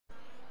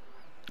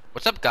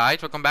What's up,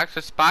 guys? Welcome back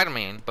to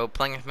Spider-Man, but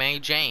playing with Mary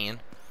Jane.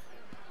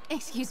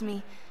 Excuse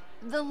me.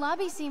 The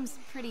lobby seems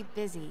pretty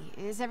busy.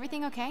 Is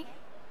everything okay?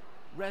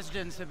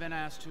 Residents have been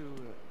asked to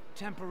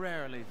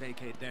temporarily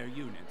vacate their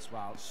units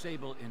while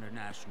Sable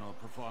International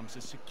performs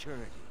a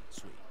security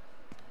sweep.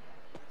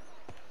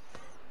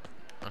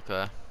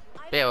 Okay.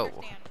 Yeah,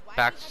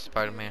 back to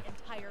Spider-Man.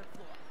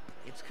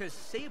 It's because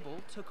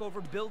Sable took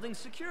over building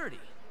security.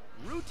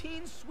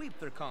 Routine sweep,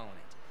 they're calling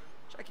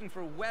it. Checking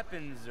for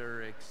weapons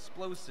or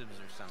explosives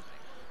or something.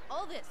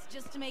 All this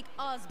just to make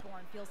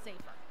Osborn feel safer.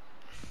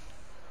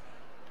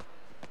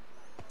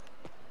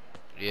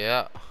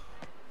 Yeah.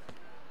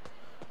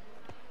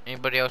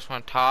 Anybody else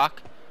want to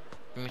talk?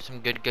 Give me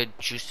some good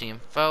juicy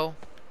info.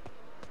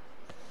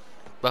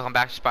 Welcome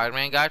back to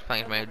Spider-Man, guys.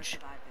 Playing with Mage.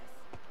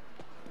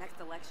 Next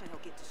election, he'll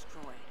get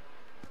destroyed.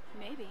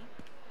 Maybe.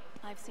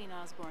 I've seen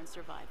Osborn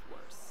survive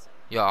worse.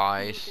 Your He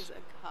eyes. is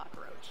a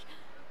cockroach.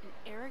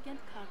 An arrogant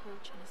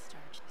cockroach in a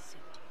starched suit.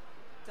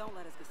 Don't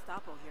let his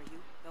Gestapo hear you.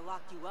 They'll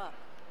lock you up.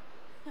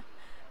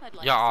 I'd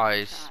like Your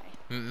to see eyes.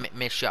 them try.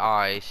 Miss your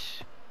eyes.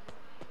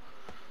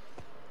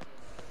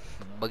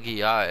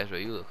 Buggy eyes, what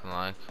are you looking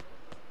like?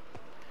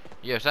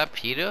 Yeah, is that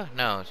Peter?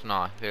 No, it's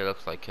not. It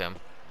looks like him.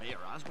 Mayor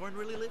Osborn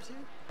really lives here?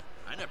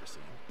 I never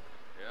seen him.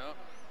 Yeah,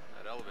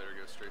 that elevator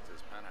goes straight to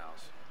his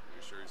penthouse.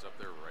 Pretty sure he's up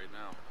there right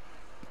now.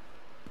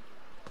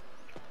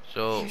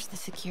 So, Here's the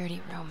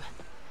security room.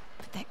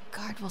 But that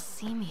guard will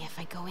see me if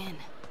I go in.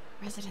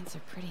 Residents are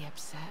pretty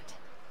upset.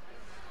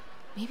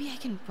 Maybe I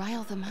can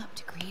rile them up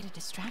to create a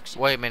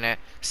distraction. wait a minute.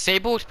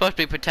 Sable was supposed to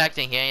be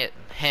protecting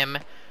him,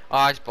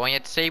 Osborn,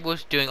 yet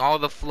Sable's doing all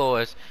the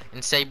floors,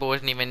 and Sable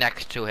isn't even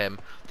next to him.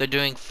 They're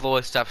doing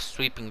floor stuff,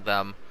 sweeping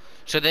them.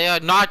 So they are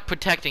not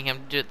protecting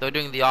him, they're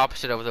doing the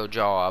opposite of their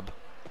job.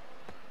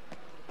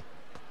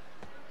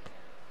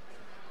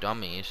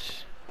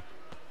 Dummies.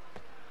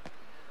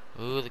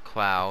 Ooh, the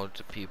crowds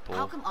of people.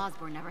 How come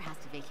Osborn never has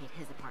to vacate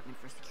his apartment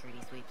for security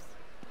sweeps?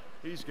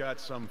 He's got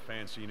some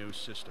fancy new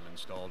system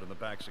installed in the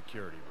back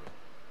security room.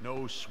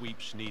 No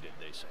sweeps needed,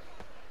 they say.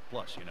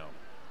 Plus, you know,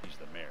 he's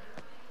the mayor.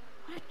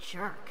 What a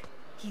jerk.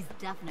 He's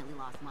definitely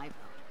lost my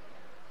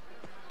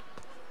vote.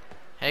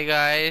 Hey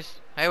guys.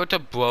 Hey, what's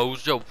up,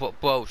 bros? Yo,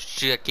 bros,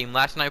 shit came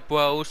last night,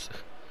 bros.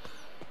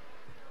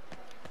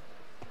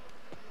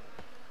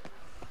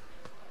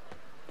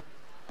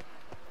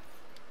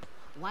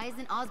 Why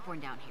isn't Osborn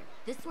down here?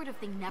 This sort of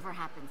thing never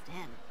happens to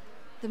him.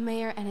 The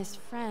mayor and his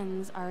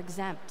friends are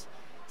exempt.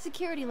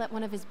 Security let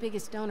one of his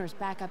biggest donors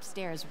back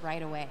upstairs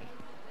right away.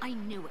 I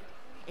knew it.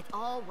 It's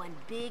all one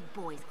big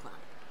boys club.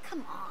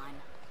 Come on.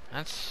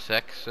 That's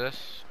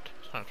sexist.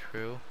 It's not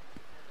true.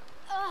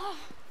 Ugh.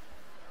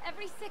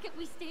 Every second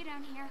we stay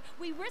down here,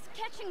 we risk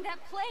catching that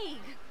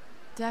plague.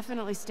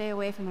 Definitely stay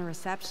away from the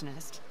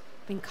receptionist.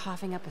 Been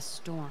coughing up a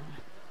storm.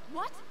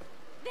 What?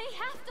 They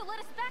have to let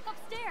us back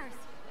upstairs.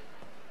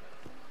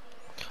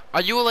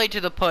 Are you related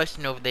to the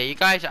person over there? You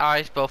guys'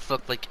 eyes both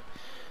look like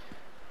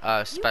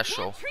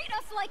special. You can't treat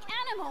us like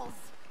animals.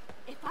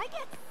 If I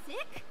get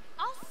sick,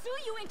 I'll sue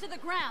you into the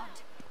ground.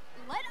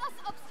 Let us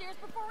upstairs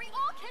before we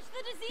all catch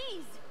the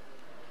disease.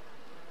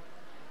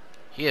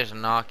 He is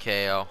not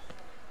KO.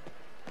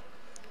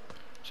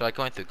 So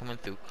coming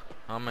through.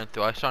 I'm in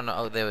through. I saw no.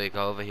 Oh, there we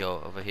go. Over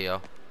here.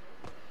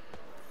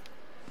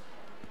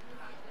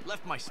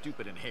 Left my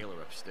stupid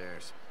inhaler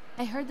upstairs.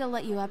 I heard they'll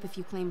let you up if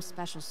you claim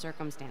special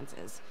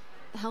circumstances.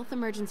 The health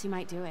emergency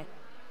might do it.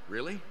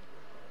 Really?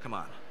 Come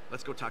on,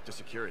 let's go talk to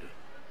security.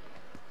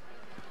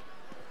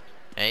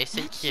 Hey, That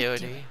should do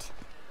security. it.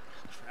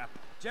 Crap.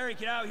 Jerry,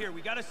 get out here.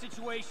 We got a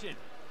situation.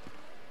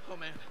 Oh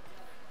man,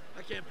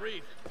 I can't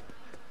breathe.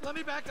 Let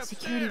me back upstairs.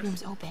 Security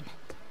room's open.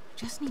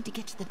 Just need to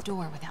get to the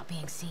door without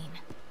being seen.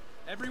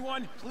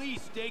 Everyone,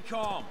 please stay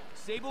calm.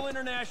 Sable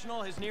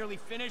International has nearly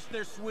finished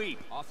their sweep.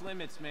 Off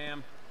limits,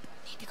 ma'am.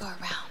 Need to go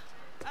around.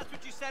 That's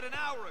what you said an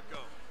hour ago.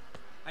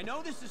 I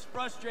know this is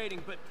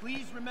frustrating, but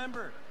please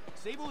remember,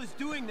 Sable is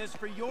doing this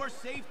for your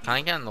safety. Can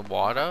I get in the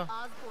water?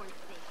 Osborn's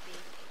safety.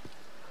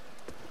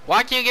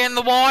 Why can't you get in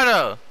the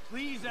water?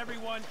 Please,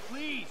 everyone,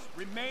 please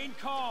remain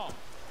calm.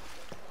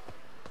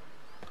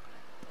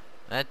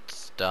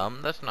 That's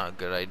dumb. That's not a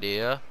good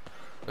idea.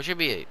 There should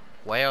be a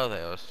whale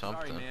there or Sorry,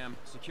 something. ma'am.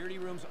 Security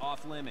room's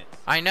off limits.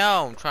 I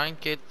know. I'm trying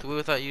to get through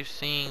without you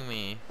seeing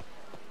me.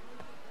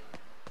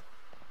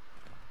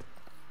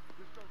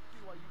 Just don't see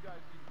why you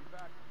guys need to be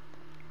back.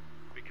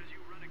 Because you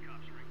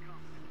rent-a-cops are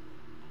incompetent.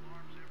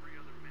 Alarms every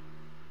other minute.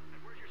 And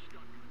where's your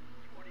stun gun?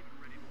 You weren't even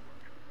ready to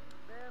work.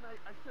 Man,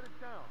 I set it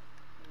down.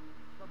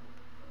 Somewhere.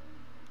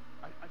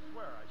 I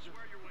swear, I just...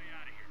 Swear your way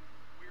out of here.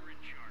 We're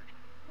in charge.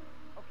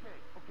 Okay,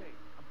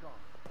 I'm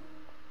gone.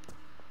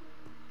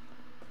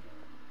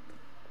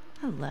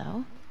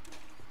 Hello.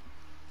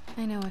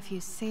 I know a few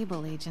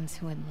Sable agents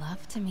who would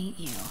love to meet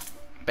you.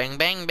 Bang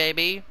bang,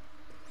 baby.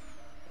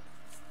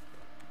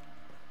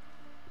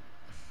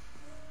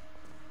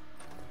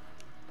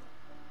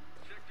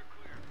 Sector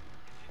clear.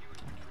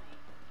 Continuous patrol.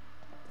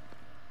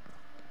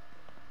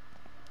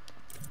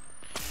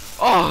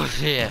 Oh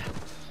yeah.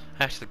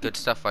 That's the good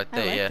stuff right I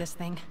there. like Yeah. this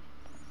thing.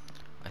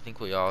 A think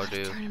we all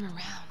Gotta do. turn him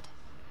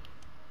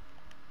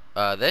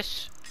around.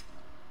 This?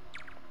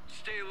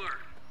 Stay alert.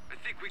 I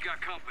think we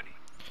got company.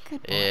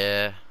 Good boy.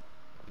 Yeah.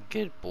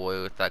 Good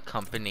boy with that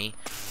company.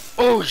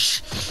 Oh,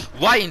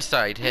 right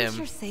inside Where's him.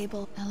 your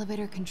sable?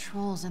 Elevator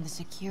controls in the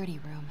security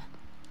room.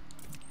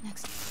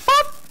 Next.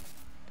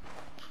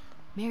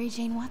 Mary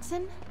Jane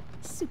Watson?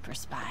 Super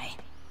spy.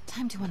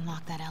 Time to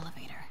unlock that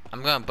elevator.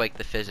 I'm gonna break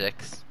the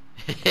physics.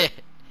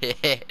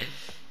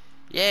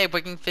 Yay,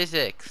 breaking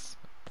physics.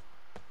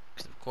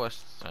 'Cause of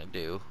course I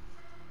do.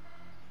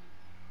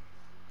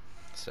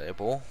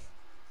 Sable.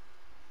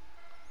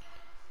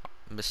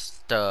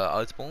 Mr.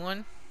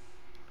 Osborne?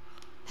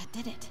 That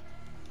did it.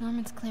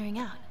 Norman's clearing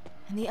out,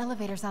 and the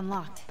elevator's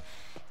unlocked.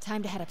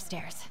 Time to head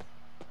upstairs.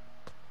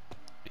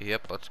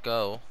 Yep, let's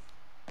go.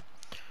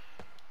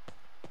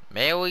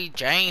 Mary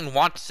Jane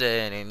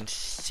Watson and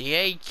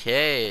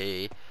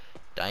CAK.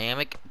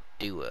 Dynamic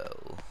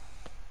duo.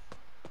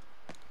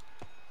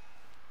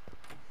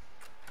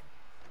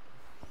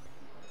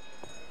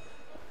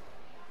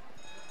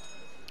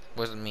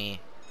 Wasn't me.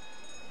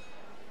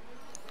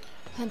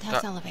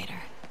 Penthouse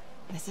elevator.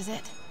 This is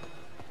it.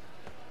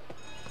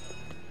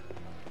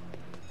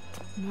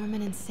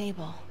 Norman and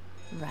Sable,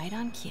 right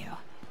on cue.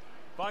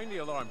 Find the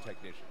alarm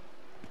technician.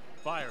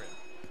 Fire him.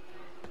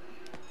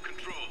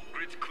 Control,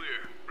 grid's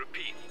clear.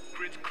 Repeat,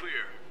 grid's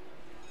clear.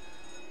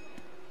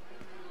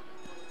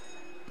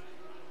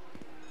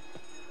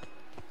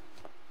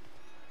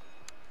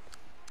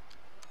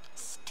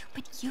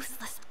 Stupid,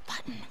 useless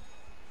button.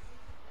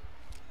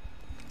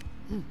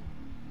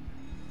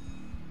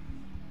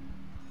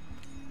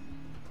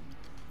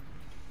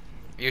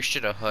 You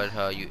should have heard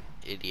her, you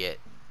idiot.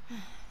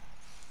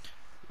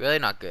 Really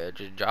not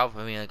good. Your job for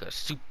me like a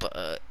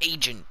super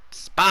agent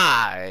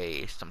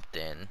spy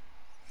something.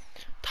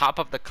 Top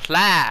of the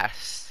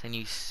class, and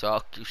you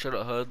suck. You should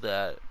have heard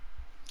that.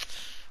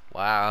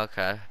 Wow.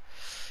 Okay.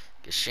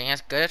 Guess she ain't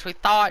as good as we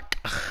thought.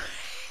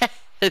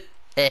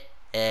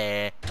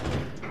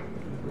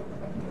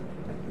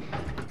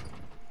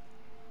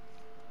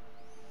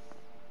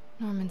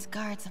 Norman's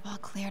guards have all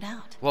cleared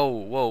out. Whoa,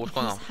 whoa, what's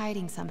going on? He's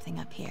hiding something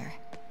up here.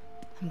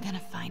 I'm gonna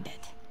find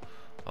it.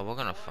 Oh, we're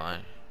gonna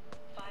find.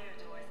 Fire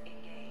doors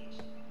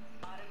engaged.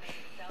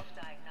 Automated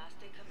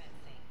self-diagnostic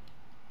commencing.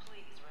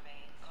 Please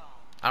remain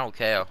calm. I don't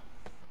care.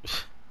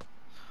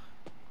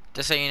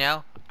 Just so you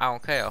know, I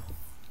don't care.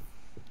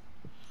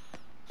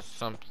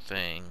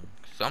 Something.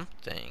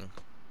 Something.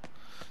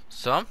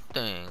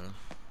 Something.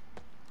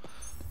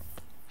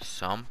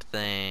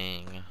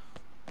 Something.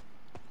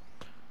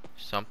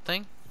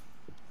 Something?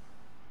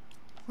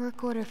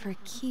 Work order for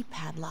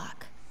keypad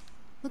lock.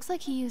 Looks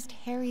like he used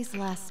Harry's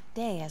last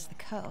day as the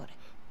code.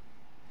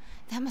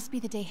 That must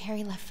be the day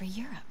Harry left for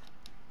Europe.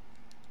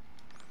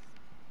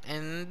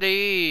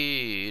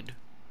 Indeed.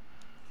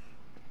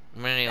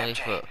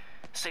 MJ,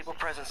 Sable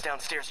presence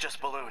downstairs just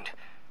ballooned.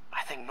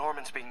 I think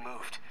Norman's being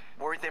moved.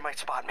 Worried they might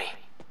spot me.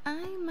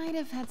 I might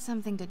have had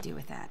something to do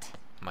with that.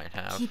 Might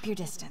have. Keep your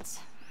distance.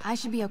 I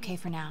should be okay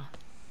for now.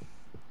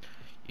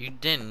 You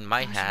didn't.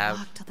 Might I should have.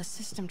 walk till the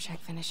system check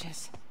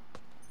finishes.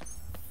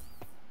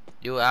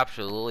 You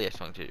absolutely have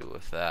something to do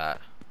with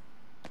that.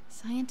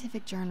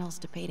 Scientific journals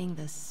debating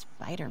the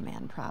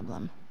Spiderman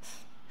problem.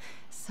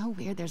 So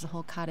weird there's a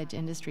whole cottage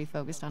industry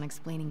focused on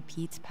explaining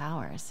Pete's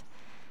powers.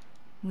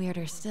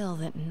 Weirder still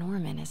that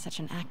Norman is such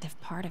an active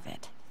part of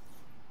it.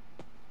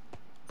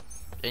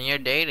 And you're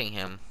dating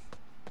him.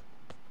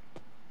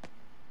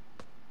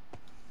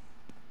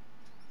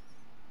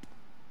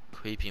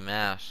 Creepy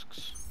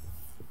masks.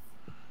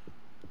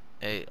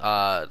 They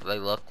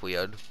look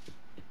weird.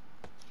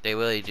 They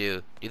really do.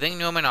 Do you think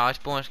Norman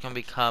Osborn is gonna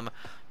become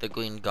the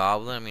Green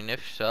Goblin? I mean,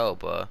 if so,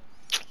 but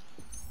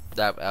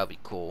that'd be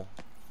cool.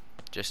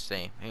 Just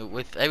saying. I mean,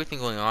 with everything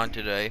going on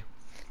today,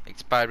 like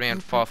Spider-Man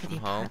Far From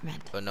Home,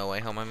 but No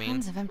Way Home, I mean.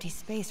 Tons of empty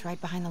space right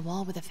behind the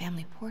wall with a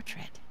family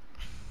portrait.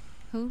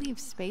 Who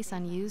leaves space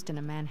unused in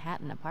a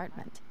Manhattan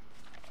apartment?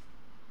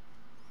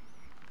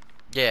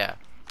 Yeah.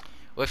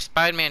 With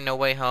Spider-Man No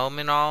Way Home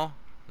and all,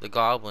 the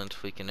Goblin's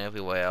freaking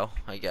everywhere,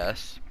 I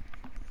guess.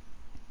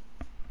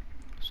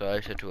 So I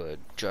just had to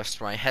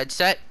adjust my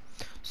headset.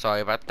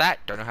 Sorry about that.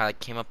 Don't know how it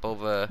came up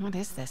over. What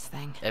is this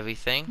thing?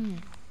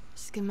 Everything.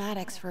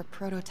 Schematics for a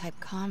prototype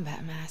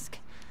combat mask.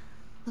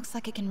 Looks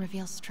like it can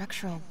reveal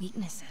structural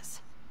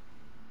weaknesses.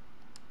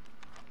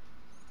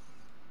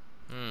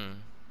 Well,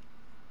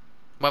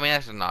 I mean,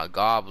 that's not a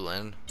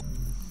goblin.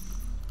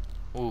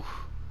 Oof.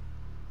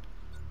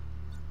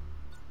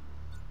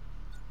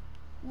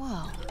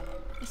 Whoa,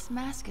 this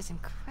mask is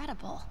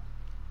incredible.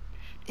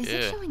 Is Yeah.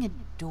 it showing a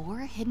door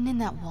hidden in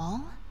that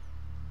wall?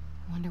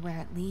 I wonder where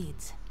it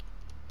leads.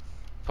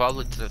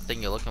 Probably to the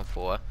thing you're looking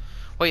for.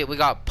 Wait, we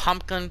got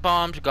pumpkin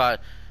bombs, we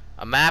got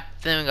a map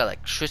thing, we got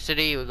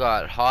electricity, we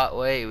got hot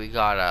weight, we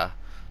got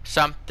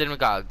something, we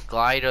got a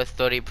glider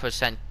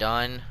 30%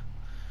 done.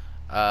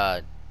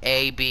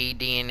 A, B,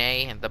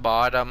 DNA at the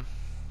bottom.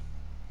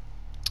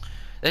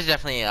 This is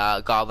definitely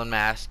a goblin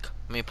mask.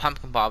 I mean,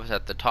 pumpkin bombs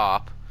at the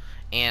top,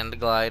 and the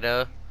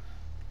glider,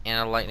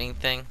 and a lightning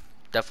thing.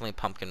 definitely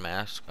pumpkin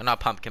mask. Or not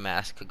pumpkin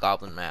mask, a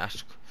goblin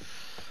mask.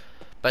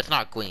 But it's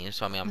not green,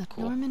 so I mean, I'm Look,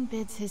 cool. Norman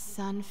bids his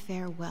son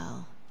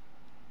farewell.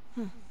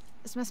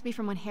 This must be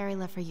from when Harry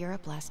left for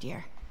Europe last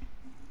year.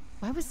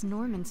 Why was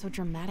Norman so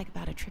dramatic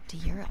about a trip to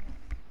Europe?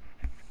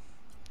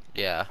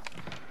 Yeah.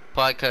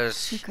 Probably because...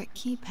 Secret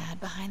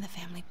keypad behind the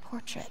family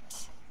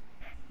portrait.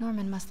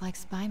 Norman must like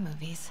spy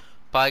movies.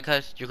 Probably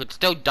because you could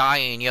still die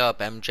in Europe,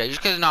 MJ. Just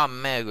because it's not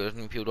America doesn't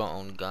mean people don't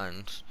own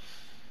guns.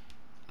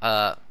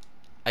 I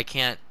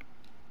can't...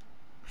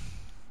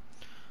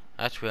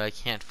 That's where I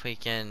can't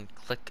freaking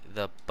click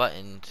the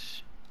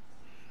buttons.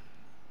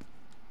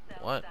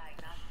 What?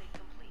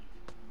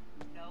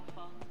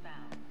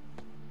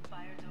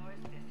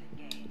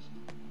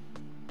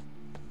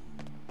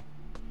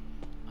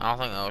 I don't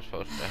think that was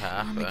supposed to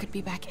happen. Norman could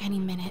be back any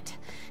minute.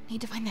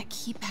 Need to find that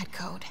keypad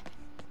code.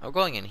 I'm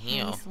going in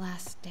here. Harry's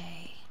last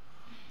day.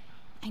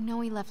 I know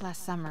he left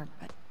last summer,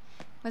 but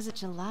was it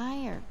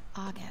July or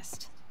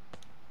August?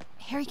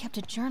 Harry kept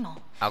a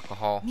journal.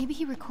 Alcohol. Maybe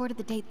he recorded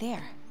the date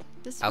there.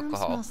 This room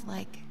Alcohol. smells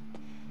like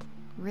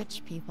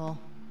rich people.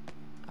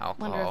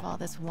 Alcohol. Wonder if all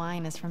this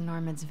wine is from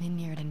Norman's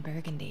vineyard in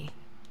Burgundy.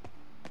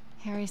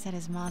 Harry said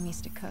his mom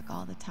used to cook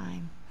all the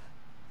time.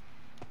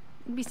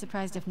 I'd be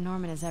surprised if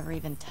Norman has ever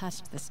even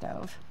touched the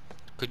stove.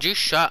 Could you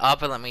shut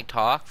up and let me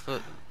talk?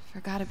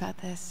 Forgot about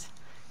this.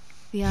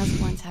 The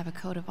Osborns have a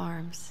coat of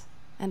arms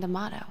and a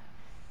motto.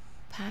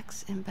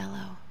 Pax in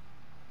bello.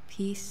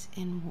 Peace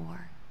in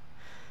war.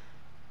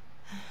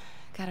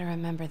 Gotta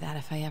remember that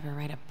if I ever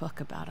write a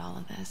book about all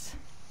of this.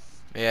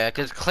 Yeah,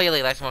 because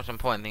clearly that's the most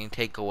important thing to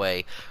take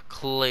away.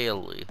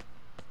 Clearly.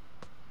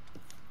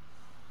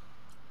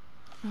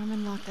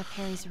 Norman locked up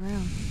Harry's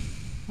room.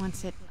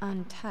 Wants it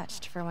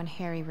untouched for when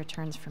Harry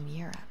returns from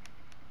Europe.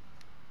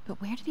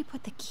 But where did he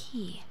put the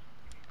key?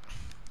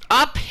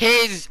 Up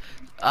his,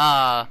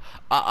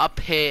 up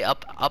his,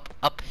 what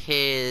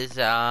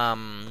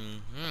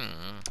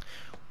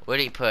did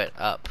he put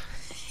up?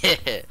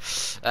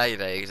 I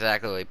know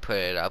exactly where he put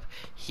it up.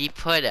 He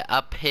put it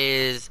up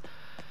his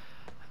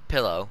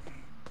pillow.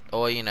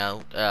 Or, you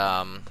know,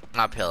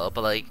 not pillow,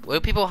 but like, where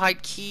do people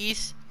hide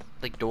keys?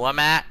 Like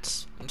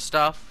doormats and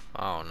stuff?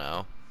 I don't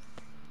know.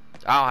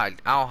 I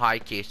don't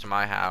hide keys to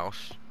my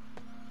house.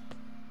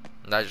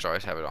 I just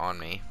always have it on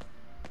me.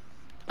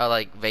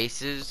 Like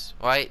vases,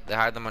 right? They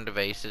hide them under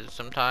vases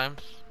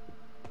sometimes.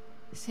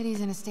 The city's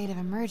in a state of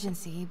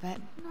emergency,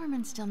 but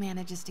Norman still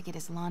manages to get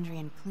his laundry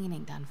and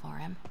cleaning done for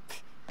him.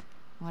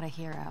 What a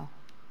hero.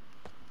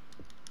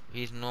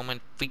 He's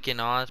Norman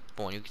freaking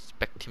Osborn. You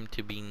expect him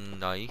to be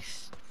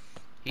nice?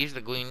 He's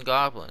the Green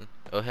Goblin.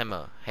 Or him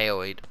or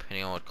Harry,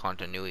 depending on what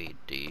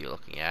continuity you're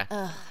looking at.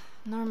 Ugh,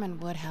 Norman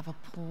would have a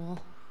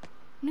pool.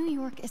 New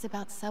York is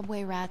about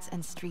subway rats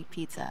and street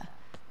pizza,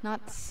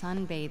 not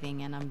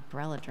sunbathing and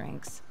umbrella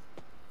drinks.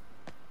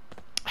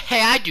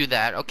 Hey, I do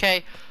that,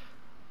 okay?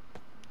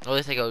 At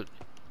least I go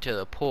to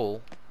the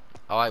pool.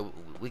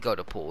 We go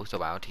to pools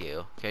around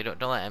here. Okay,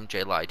 don't let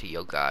MJ lie to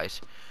you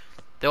guys.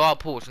 There are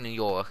pools in New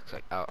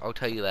York. I'll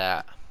tell you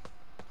that.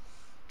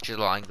 She's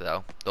lying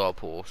though. There are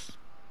pools.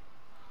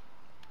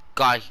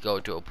 God, I could go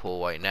to a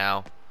pool right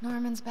now.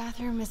 Norman's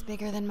bathroom is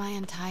bigger than my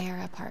entire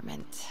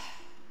apartment.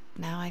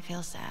 Now I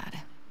feel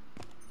sad.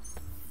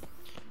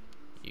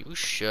 You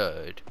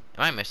should.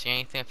 Am I missing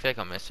anything? I feel like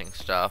I'm missing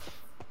stuff.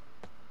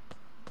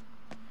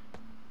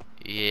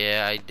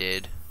 Yeah, I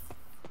did.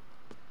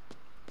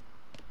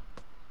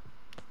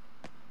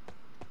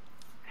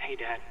 Hey,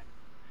 Dad.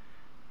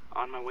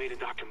 On my way to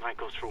Dr.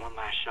 Michael's for one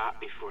last shot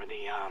before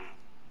the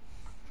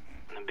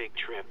big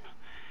trip.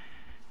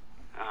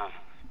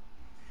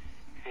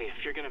 Hey,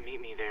 if you're gonna meet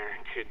me there,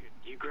 could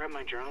you grab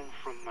my journal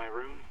from my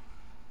room?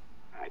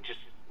 I just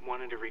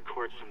wanted to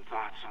record some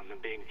thoughts on the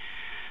big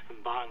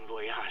Bon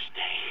Voyage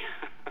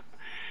day.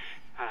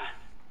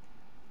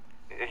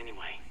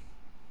 Anyway.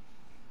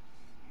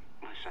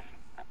 Listen,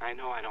 I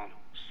know I don't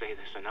say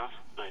this enough,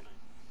 but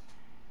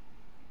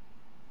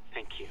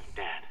thank you,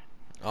 Dad.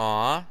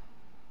 Aww.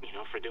 You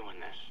know, for doing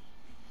this.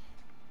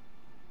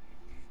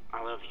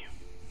 I love you.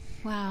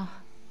 Wow.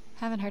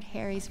 Haven't heard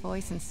Harry's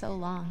voice in so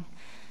long.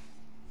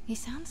 He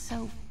sounds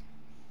so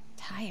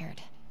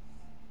tired.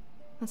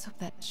 Let's hope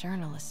that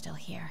journal is still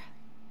here.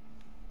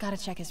 Gotta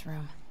check his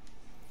room.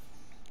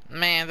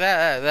 Man,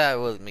 that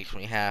really makes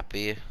me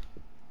happy.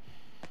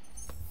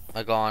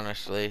 Like,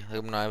 honestly,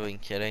 I'm not even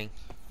kidding.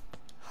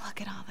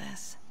 Look at all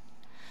this.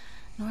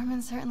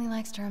 Norman certainly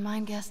likes to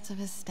remind guests of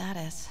his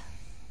status.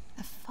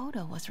 The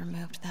photo was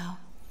removed, though.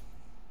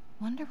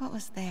 Wonder what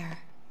was there.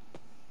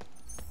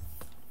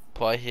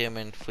 Probably him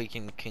and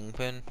freaking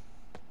Kingpin.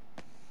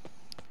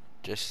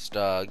 Just,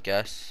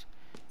 guess.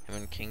 Him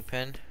and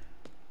Kingpin.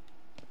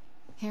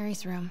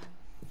 Harry's room.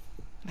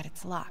 But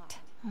it's locked.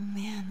 Oh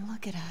man,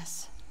 look at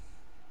us.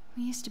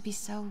 We used to be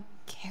so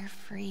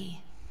carefree.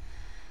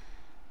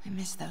 I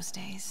miss those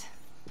days.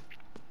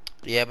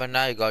 Yeah, but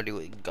now you gotta do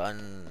it with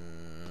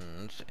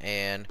guns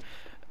and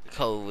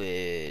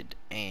COVID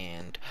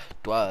and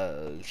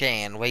drugs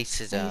and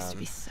racism. I used to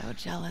be so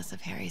jealous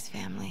of Harry's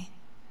family.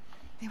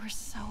 They were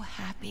so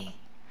happy.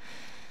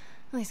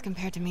 At least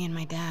compared to me and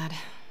my dad.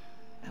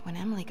 But when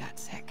Emily got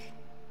sick,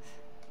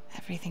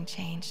 everything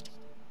changed.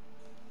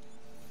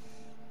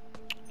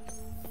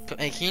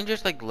 Hey, can you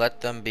just like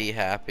let them be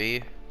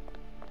happy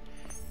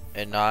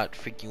and not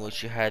freaking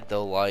wish you had their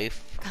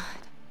life? God,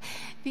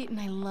 Pete and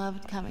I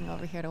loved coming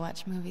over here to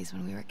watch movies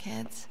when we were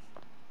kids.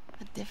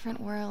 A different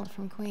world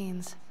from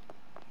Queens.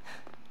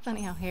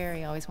 Funny how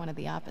Harry always wanted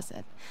the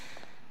opposite.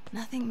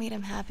 Nothing made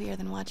him happier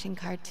than watching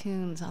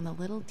cartoons on the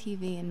little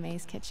TV in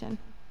May's kitchen.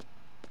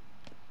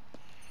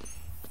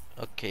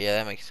 Okay, yeah,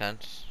 that makes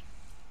sense.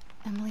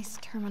 Emily's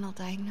terminal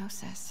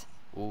diagnosis.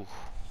 Ooh.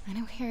 I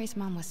know Harry's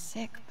mom was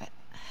sick, but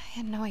I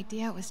had no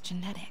idea it was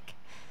genetic.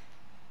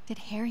 Did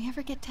Harry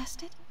ever get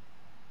tested?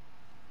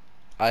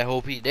 I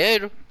hope he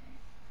did.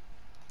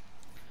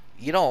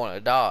 You don't want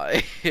to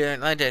die.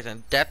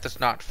 Death is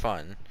not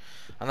fun.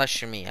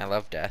 Unless you're me. I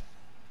love death.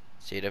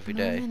 See it every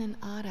day. Norman and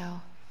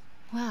Otto.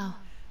 Wow.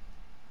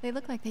 They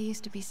look like they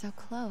used to be so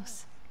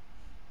close.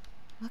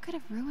 What could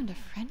have ruined a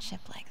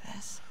friendship like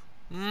this?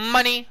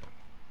 Money.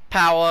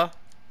 Power.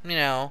 You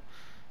know.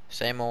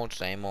 Same old,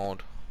 same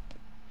old.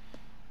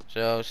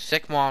 So,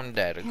 sick mom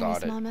dead. I got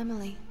Harry's it. mom,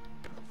 Emily.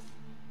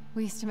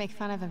 We used to make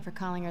fun of him for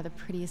calling her the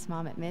prettiest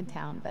mom at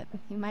Midtown, but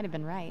he might have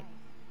been right.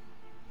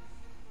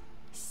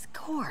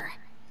 Score!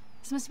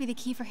 This must be the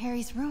key for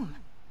Harry's room.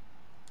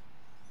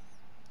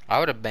 I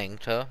would have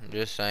banged her. I'm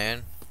just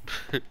saying.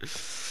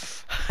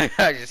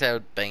 I just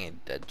had bang a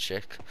dead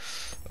chick.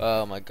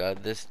 Oh my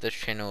god, this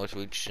channel has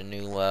reached a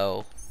new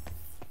low.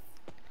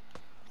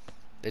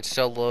 It's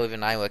so low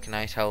even I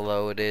recognize how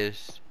low it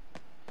is.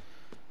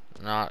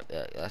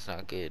 That's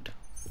not good.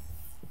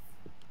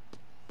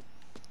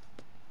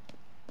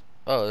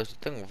 Oh, there's a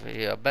thing over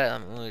here. I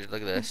bet. Let me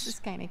look at this. This is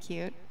kind of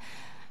cute.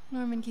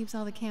 Norman keeps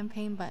all the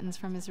campaign buttons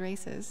from his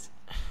races.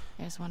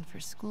 There's one for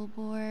school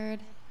board,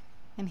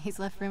 and he's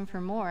left room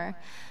for more.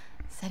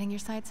 Setting your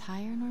sights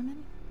higher,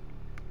 Norman?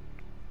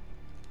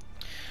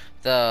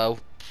 The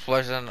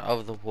president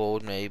of the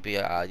world, maybe.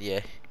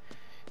 Yeah,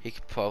 he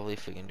could probably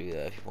freaking do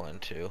that if he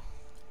wanted to.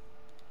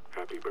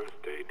 Happy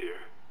birthday, dear.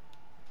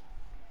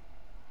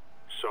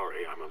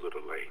 Sorry I'm a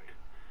little late.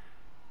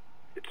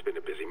 It's been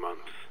a busy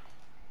month.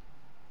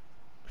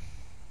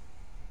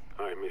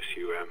 I miss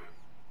you, Em.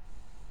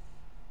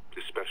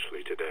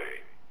 Especially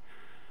today.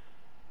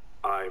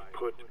 I've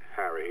put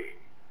Harry...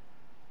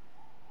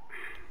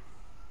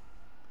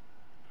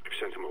 I've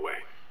sent him away.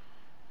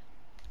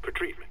 For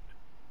treatment.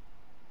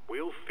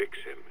 We'll fix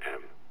him,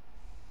 Em.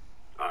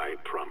 I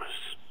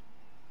promise.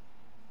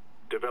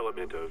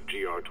 Development of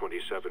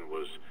GR-27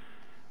 was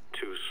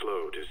too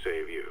slow to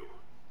save you.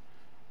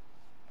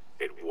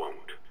 It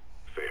won't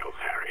fail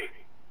Harry.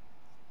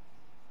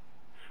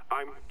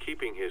 I'm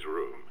keeping his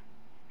room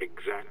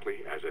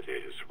exactly as it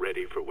is,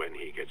 ready for when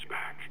he gets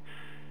back.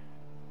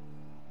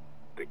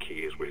 The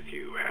key is with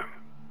you, Em.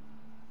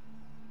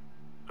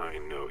 I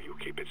know you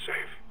keep it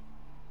safe.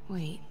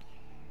 Wait,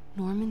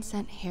 Norman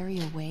sent Harry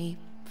away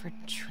for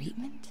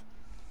treatment?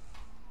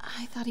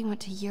 I thought he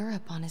went to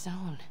Europe on his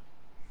own.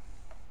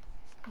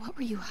 What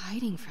were you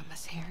hiding from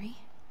us, Harry?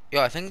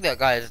 Yo, I think that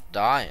guy is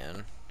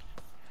dying.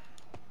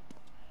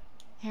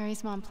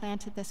 Harry's mom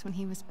planted this when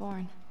he was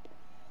born.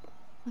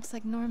 Looks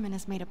like Norman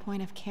has made a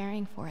point of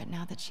caring for it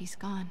now that she's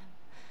gone.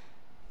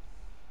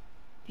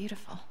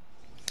 Beautiful.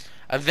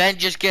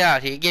 Avengers, get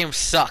out here. Game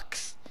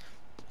sucks.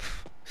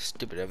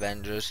 Stupid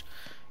Avengers.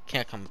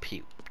 Can't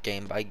compete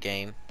game by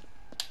game.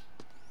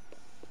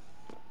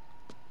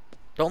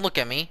 Don't look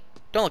at me.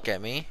 Don't look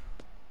at me.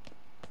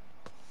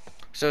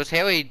 So is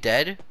Harry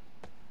dead?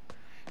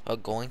 Or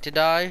going to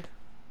die?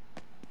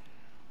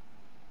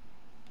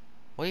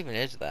 What even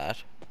is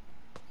that?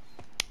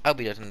 I hope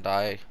he doesn't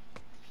die.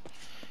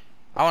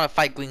 I want to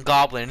fight Green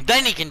Goblin.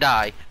 Then he can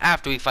die.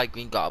 After we fight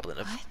Green Goblin.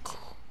 Of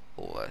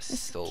course.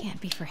 This can't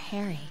be for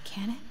Harry,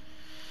 can it?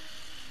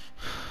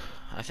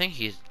 I think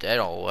he's dead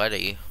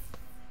already.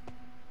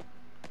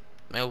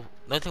 The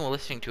only thing we're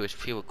listening to is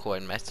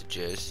pre-recorded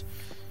messages.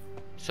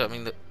 So I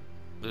mean,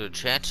 there's a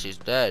chance he's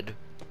dead.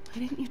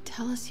 Why didn't you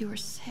tell us you were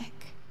sick?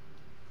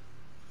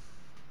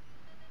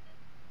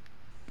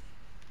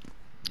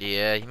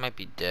 Yeah, he might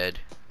be dead.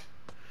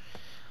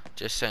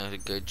 Just saying,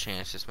 there's a good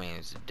chance this man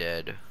is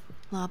dead.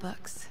 Law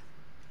books.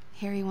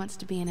 Harry wants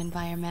to be an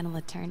environmental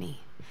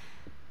attorney,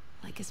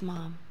 like his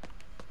mom.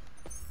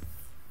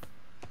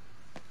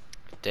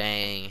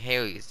 Dang,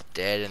 Harry's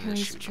dead in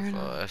Harry's this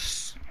journal.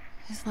 universe.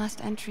 His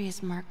last entry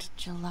is marked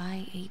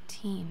July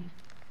 18.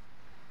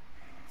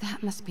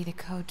 That must be the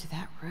code to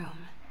that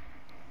room.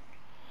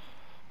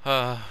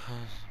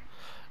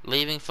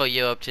 Leaving for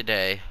Europe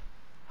today.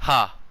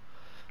 Ha!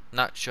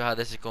 Not sure how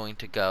this is going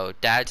to go.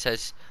 Dad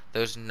says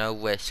there's no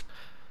risk,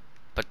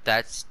 but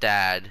that's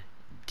Dad.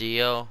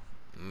 Dear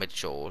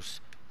Mitchells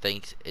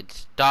thinks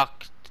it's Doctor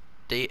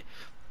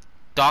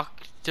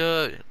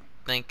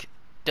think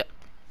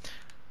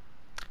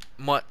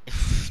more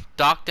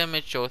Dr.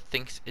 Mitchell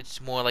thinks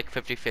it's more like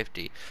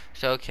 50-50.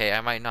 So okay,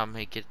 I might not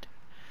make it.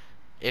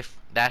 If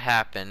that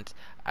happens,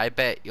 I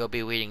bet you'll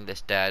be reading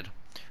this, Dad.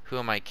 Who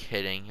am I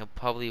kidding? You'll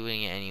probably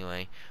reading it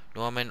anyway.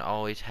 Norman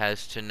always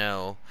has to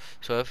know.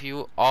 So if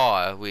you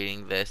are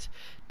reading this,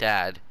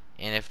 Dad,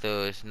 and if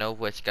there is no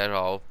risk at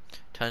all,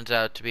 turns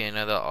out to be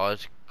another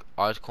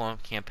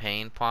Oscorp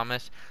campaign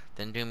promise,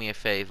 then do me a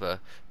favor.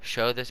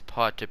 Show this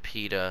part to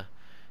Peter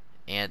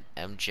and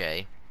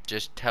MJ.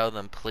 Just tell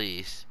them,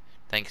 please.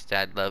 Thanks,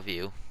 Dad. Love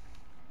you.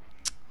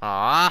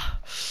 Ah,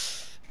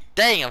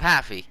 dang, I'm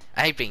happy.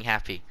 I hate being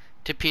happy.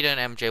 To Peter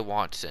and MJ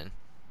Watson.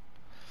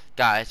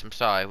 Guys, I'm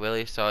sorry.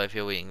 Really sorry if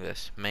you're reading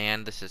this.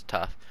 Man, this is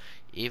tough.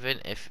 Even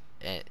if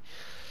in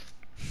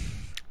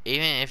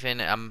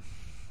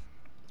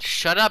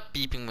shut up,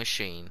 beeping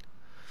machine.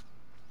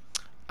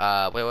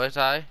 Where was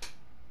I?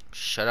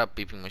 Shut up,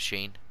 beeping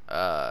machine.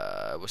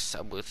 What's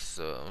up with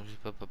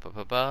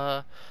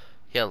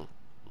yeah,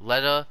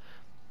 letter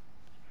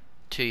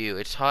to you.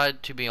 It's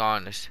hard to be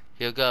honest.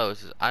 Here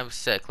goes. I'm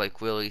sick,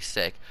 like really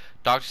sick.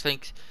 Doctor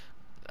thinks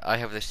I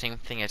have the same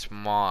thing as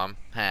Mom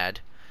had.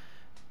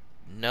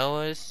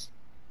 Noah's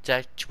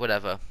that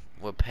whatever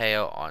were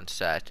pale on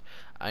set.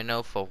 I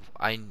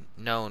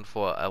known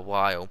for a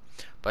while,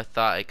 but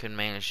thought I could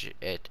manage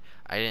it.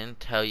 I didn't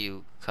tell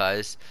you,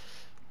 cause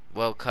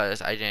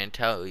I didn't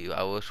tell you.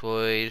 I was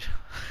worried.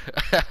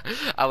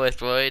 I was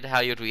worried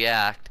how you'd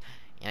react,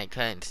 and I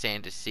couldn't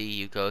stand to see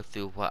you go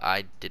through what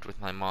I did with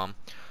my mom.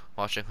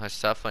 Watching her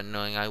suffer,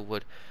 knowing I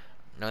would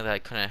know that I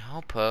couldn't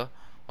help her.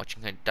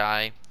 Watching her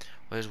die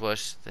was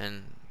worse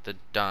than the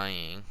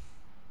dying.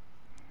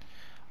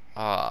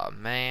 Aw,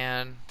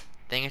 man.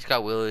 Things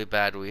got really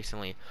bad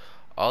recently.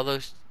 All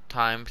those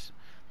times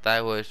that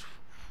I was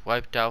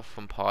wiped out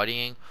from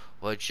partying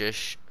were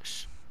just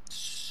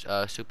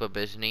super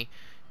busy.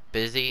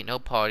 Busy, no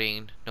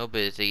partying, no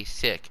busy,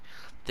 sick.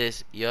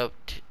 This Europe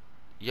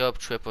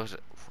trip was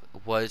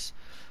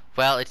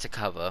well, it's a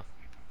cover.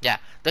 Yeah,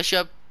 this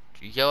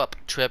Europe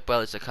trip,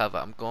 well, it's a cover.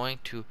 I'm going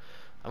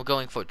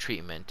for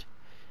treatment.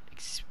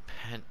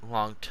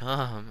 Long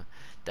term.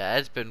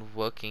 Dad's been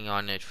working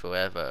on it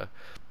forever.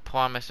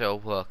 Promise it'll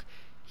work.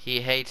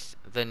 He hates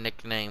the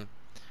nickname.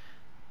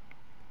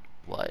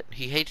 What?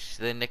 He hates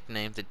the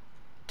nickname the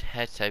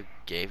detective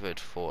gave it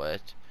for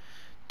it.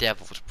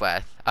 Devil's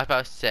Breath. I was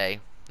about to say,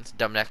 it's a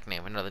dumb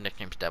nickname. Another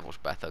nickname's Devil's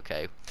Breath,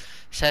 okay.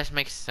 Says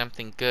makes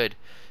something good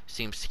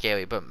seem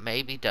scary, but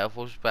maybe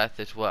Devil's Breath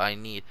is what I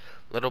need.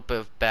 A little bit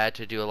of bad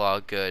to do a lot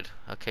of good.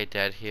 Okay,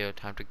 Dad, here,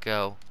 time to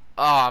go.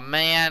 Aw,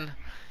 man.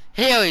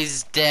 Here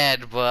he's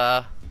dead,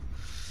 bruh.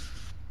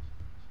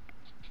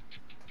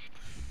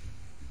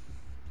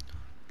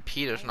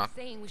 Peter's not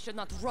saying we should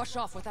not rush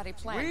off without a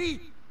plan. We?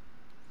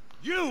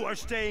 You are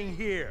staying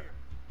here.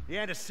 The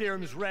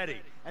antiserum's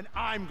ready, and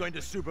I'm going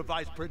to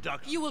supervise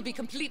production. You will be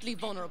completely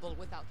vulnerable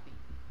without me.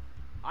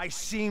 I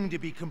seem to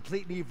be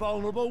completely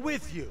vulnerable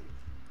with you.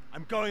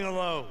 I'm going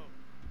alone.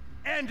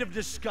 End of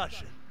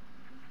discussion.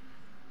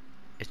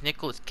 Is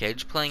Nicolas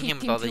Cage playing him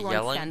with Keep all the Team 2 on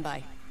yelling?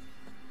 standby.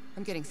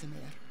 I'm getting some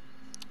air.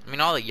 I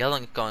mean, all the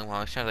yelling going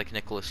on. It sounds like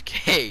Nicolas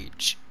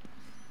Cage.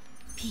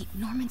 Pete,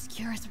 Norman's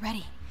cure is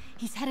ready.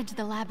 He's headed to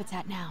the lab it's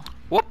at now.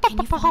 Whoop, Can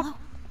you follow?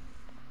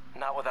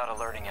 Not without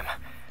alerting him.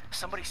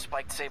 Somebody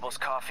spiked Sable's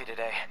coffee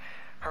today.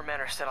 Her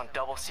men are set on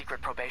double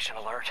secret probation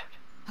alert.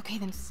 Okay,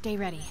 then stay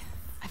ready.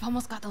 I've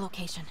almost got the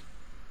location.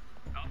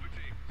 Alpha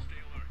team,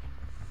 stay alert.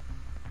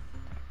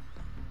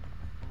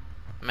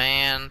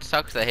 Man,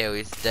 sucks that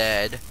Harry's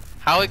dead.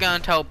 How are we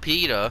gonna tell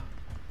Peter?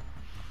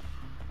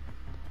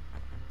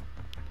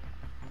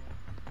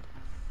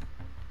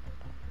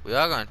 We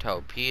are gonna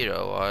tell Peter,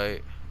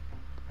 right?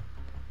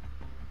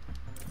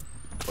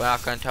 We're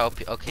not gonna tell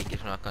Peter. Okay,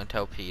 guess we're not gonna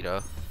tell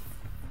Peter.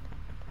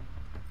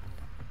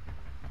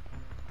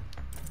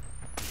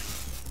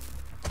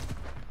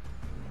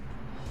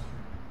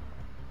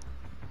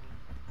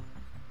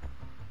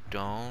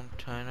 Don't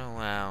turn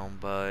around,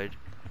 bud.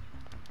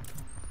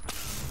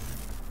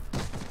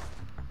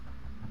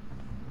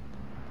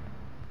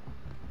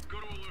 Go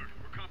to alert.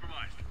 We're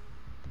compromised.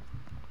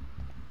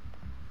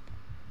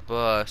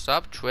 Bruh,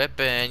 stop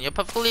tripping. You're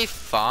perfectly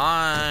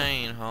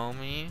fine,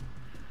 homie.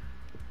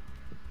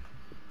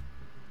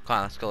 Come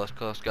on, let's go, let's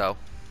go, let's go.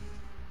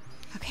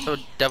 Okay. So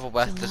Devil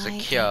Breath is a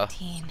cure.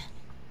 18.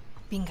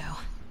 Bingo.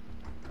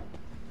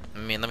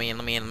 Let me in.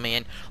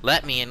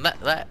 Let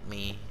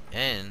me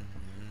in.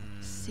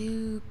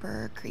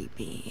 Super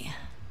creepy.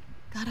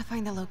 Gotta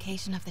find the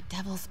location of the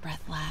Devil's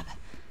Breath lab.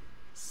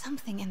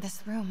 Something in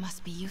this room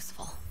must be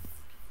useful.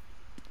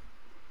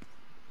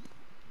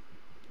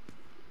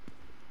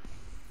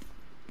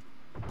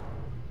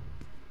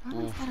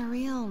 Norman's got a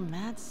real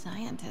mad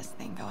scientist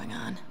thing going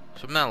on.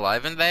 Something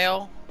alive in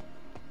Vale?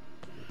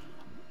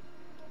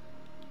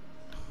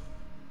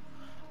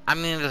 I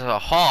mean, there's a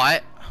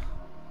heart.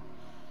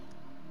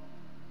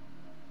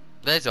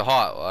 There's a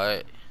heart,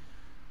 right?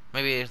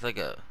 Maybe it's like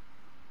a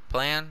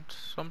plant,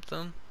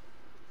 something.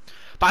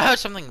 But I heard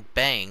something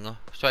bang,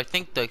 so I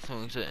think there's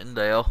something in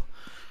there.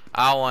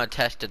 I don't want to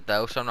test it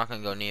though, so I'm not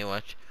gonna go near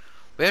it.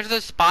 Where's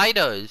the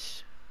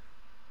spiders?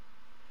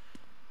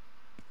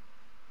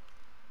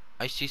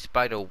 I see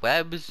spider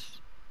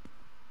webs,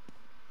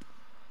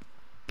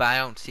 but I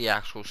don't see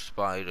actual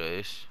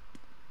spiders.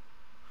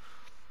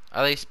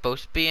 Are they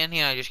supposed to be in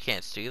here? I just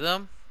can't see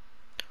them.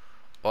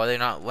 Or are they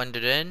not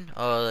rendered in?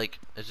 Or like,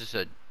 is this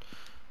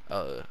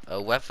a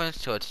reference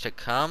to what's to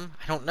come?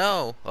 I don't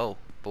know. Oh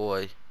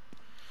boy.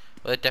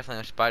 Well, there's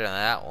definitely a spider on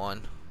that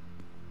one.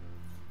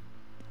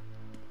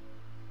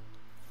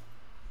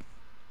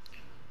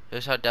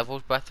 Here's how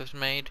Devil's Breath was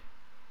made.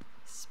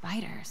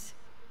 Spiders.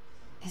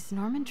 Is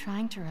Norman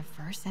trying to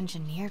reverse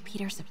engineer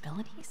Peter's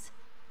abilities?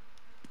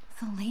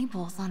 The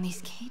labels on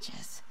these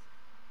cages.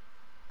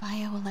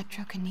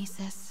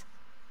 Bioelectrokinesis,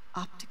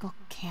 optical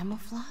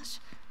camouflage?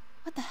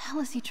 What the hell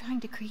is he trying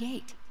to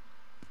create?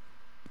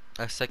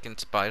 A second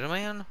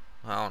Spider-Man?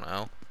 I don't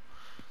know.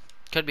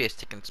 Could be a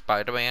second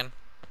Spider-Man.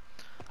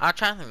 I'm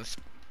trying to think.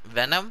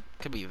 Venom?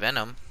 Could be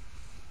Venom.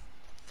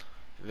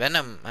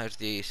 Venom has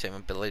the same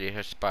ability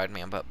as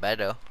Spider-Man, but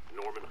better.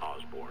 Norman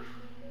Osborn,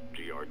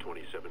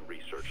 GR-27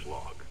 research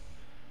log.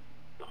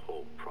 The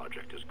whole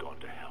project has gone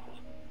to hell.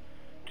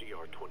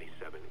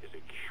 GR-27 is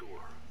a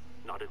cure,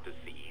 not a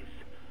disease.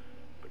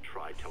 But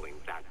try telling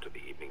that to the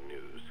evening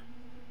news.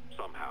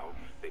 Somehow,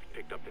 they've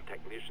picked up the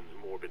technician's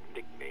morbid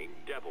nickname,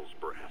 Devil's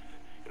Breath,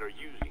 and are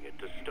using it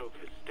to stoke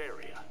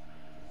hysteria.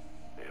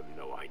 They have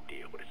no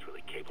idea what it's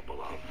really capable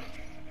of.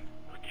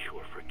 A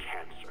cure for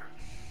cancer,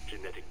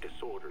 genetic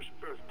disorders,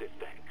 birth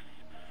defects.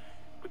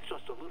 With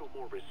just a little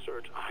more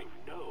research, I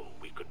know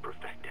we could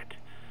perfect it.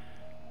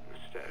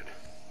 Instead,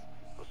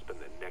 I'll spend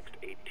the next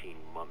 18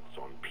 months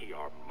on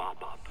PR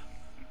mop-up.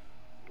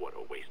 What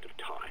a waste of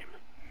time.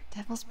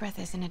 Devil's Breath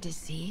isn't a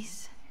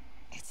disease.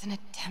 It's an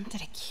attempt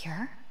at a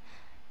cure?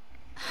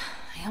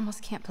 I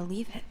almost can't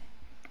believe it.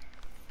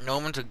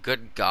 Norman's a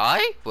good guy?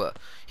 Well,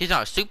 he's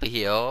not a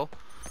superhero.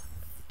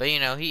 But you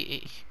know,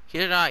 he's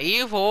not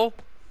evil.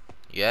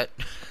 Yet.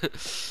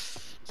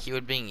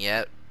 Keyword being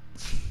yet.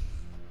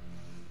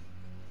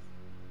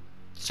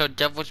 So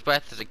Devil's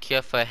Breath is a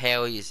cure for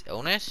Harry's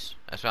illness?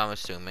 That's what I'm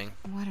assuming.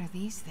 What are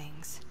these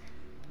things?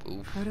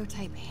 Oof.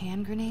 Prototype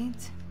hand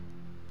grenades?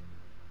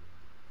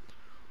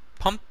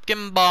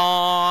 Pumpkin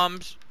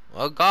bombs!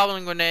 Or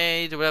goblin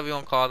grenades, or whatever you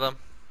want to call them.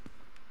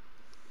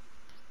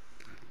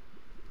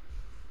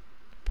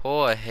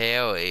 Poor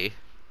Harry.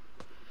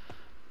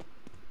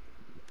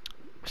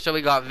 So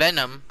we got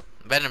Venom.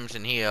 Venom's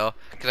in here,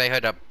 because I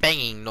heard a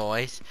banging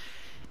noise.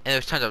 And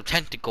there's tons of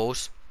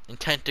tentacles. And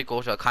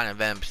tentacles are kind of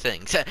Venom's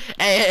things.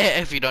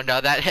 If you don't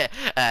know that.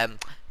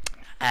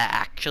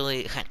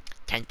 Actually,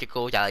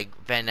 tentacles are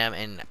like Venom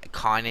and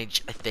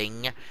Carnage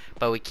thing.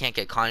 But we can't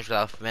get Carnage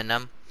without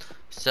Venom.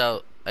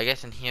 So, I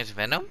guess in here's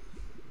Venom?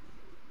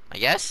 I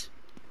guess?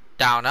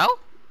 Don't know.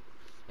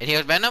 And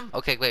here's Venom?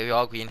 Okay, great, we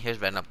all agree, and here's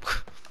Venom.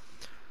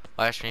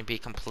 Watch me be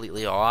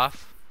completely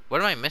off.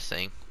 What am I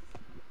missing?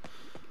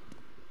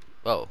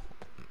 Oh.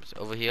 Is it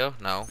over here?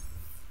 No.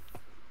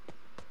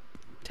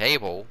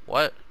 Table?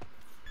 What?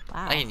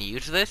 Wow. I can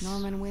use this?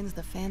 Norman wins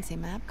the fancy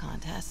map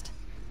contest.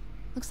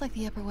 Looks like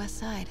the Upper West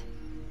Side.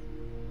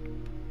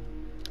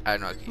 I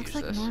don't know how to use Looks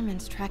like this.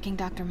 Norman's tracking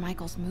Dr.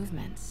 Michael's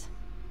movements.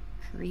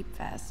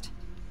 Creepfest.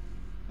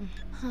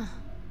 Huh.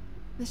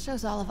 This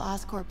shows all of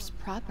Oscorp's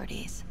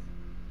properties.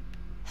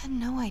 Had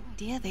no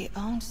idea they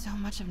owned so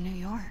much of New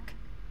York.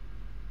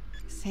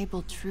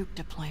 Sable troop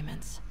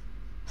deployments.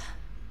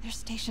 They're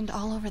stationed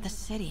all over the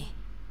city.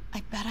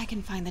 I bet I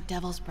can find the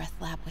Devil's Breath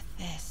lab with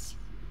this.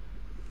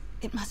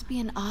 It must be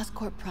an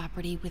Oscorp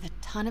property with a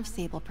ton of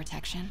Sable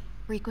protection,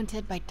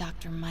 frequented by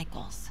Dr.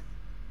 Michaels.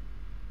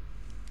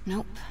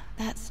 Nope,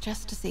 that's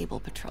just a Sable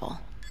patrol.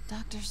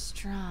 Dr.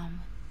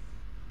 Strom.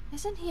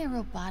 Isn't he a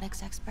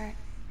robotics expert?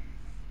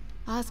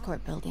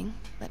 Oscorp building,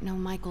 but no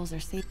Michaels or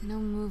no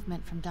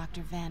movement from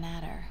Dr. Van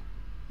Adder.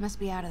 Must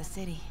be out of the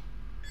city.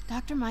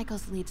 Dr.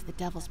 Michaels leads the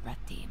Devil's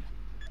Breath team.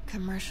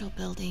 Commercial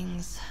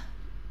buildings.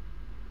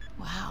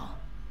 Wow.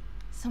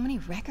 So many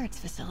records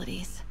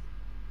facilities.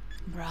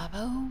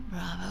 Bravo,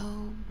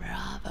 bravo,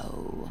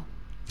 bravo.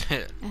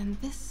 And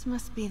this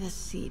must be the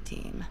C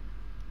team.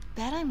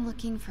 Bet I'm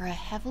looking for a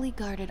heavily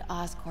guarded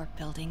Oscorp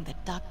building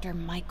that Dr.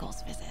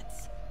 Michaels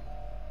visits.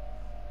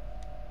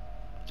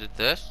 Is it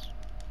this?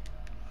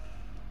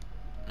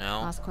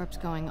 No. Oscorp's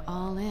going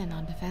all in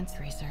on defense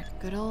research.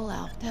 Good old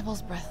Alpha.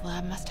 Devil's Breath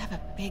Lab must have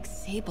a big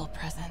Sable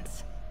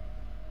presence.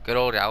 Good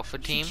old Alpha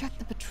team? Should check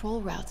the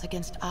patrol routes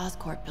against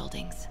Oscorp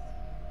buildings.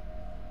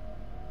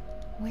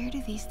 Where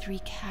do these three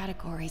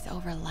categories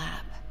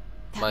overlap?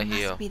 That Right must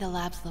here. be the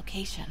lab's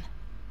location.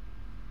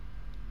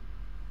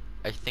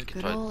 I think it's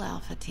Good right. old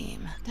Alpha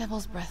team.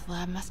 Devil's Breath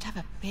Lab must have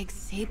a big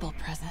Sable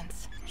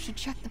presence. Should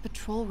check the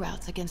patrol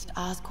routes against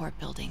Oscorp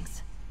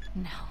buildings.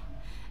 No.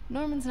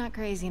 Norman's not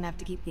crazy enough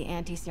to keep the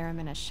anti-serum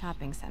in a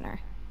shopping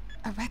center.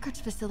 A records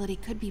facility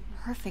could be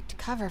perfect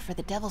cover for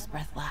the Devil's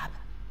Breath Lab.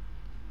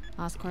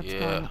 Oscorp's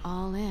going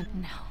all in.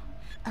 No.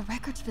 A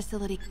records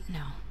facility...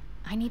 No.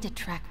 I need to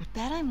track...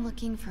 Bet I'm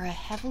looking for a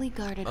heavily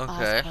guarded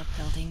Oscorp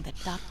building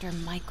that Dr.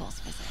 Michaels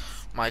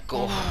visits.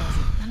 Michael.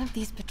 None of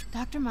these...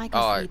 Dr.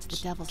 Michaels leads the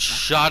Devil's Breath.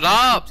 Shut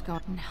up!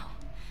 No.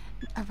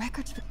 A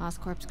records...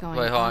 Oscorp's going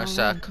Wait, hold on all a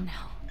sec. in. No.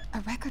 A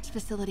records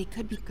facility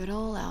could be good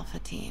old Alpha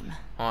team.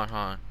 Hold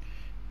on.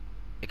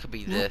 It could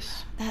be Nope,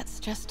 this. That's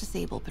just a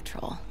Sable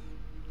patrol.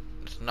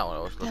 That's not what I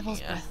was Devil's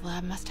looking at. Breath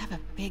Lab must have a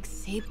big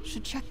sable.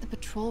 Should check the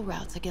patrol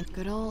routes against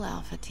good old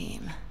Alpha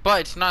Team.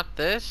 But it's not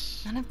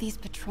this. None of these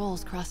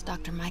patrols cross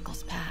Dr.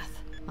 Michael's path.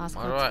 Oscorp's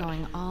Alright.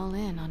 going all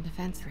in on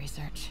defense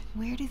research.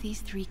 Where do these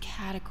three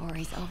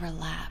categories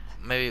overlap?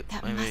 Maybe.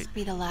 That must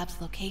be the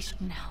lab's location.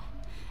 No.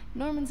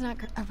 Norman's not.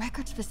 A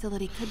records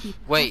facility could be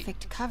Wait,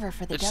 perfect cover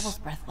for the it's- Devil's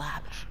Breath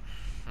Lab.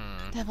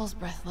 Devil's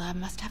Breath Lab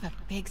must have a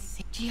big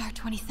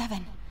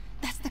GR-27.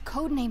 That's the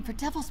code name for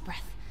Devil's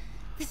Breath.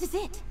 This is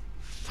it.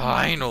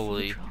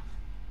 Finally.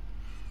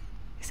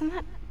 Isn't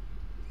that?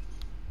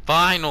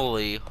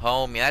 Finally,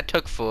 homie. That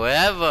took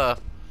forever.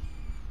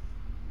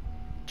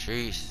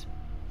 Jeez.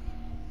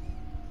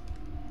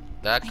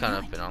 That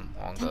couldn't have been on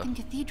longer. Duncan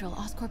Cathedral,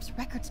 Oscorp's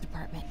records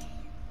department.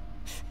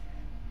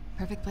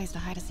 Perfect place to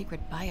hide a secret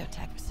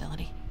biotech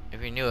facility.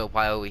 If you knew it,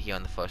 why are we here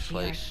in the first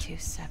place?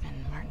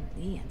 GR-27 Martin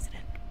Lee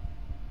incident.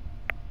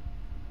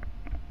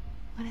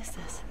 What is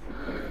this?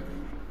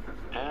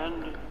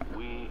 And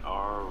we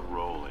are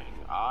rolling.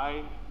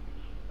 I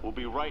will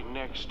be right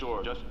next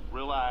door. Just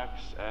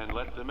relax and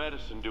let the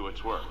medicine do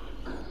its work.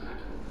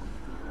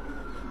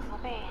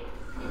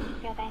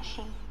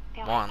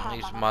 One,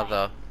 Lee's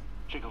mother.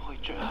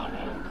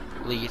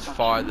 Lee's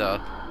father.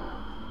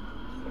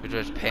 Which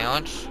was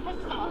parents.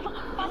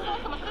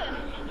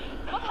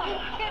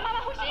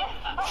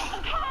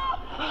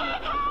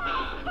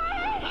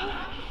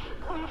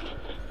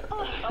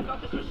 I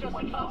thought this was just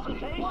a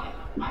consultation.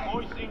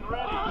 Hoisting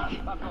ready.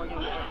 I'm going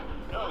in there.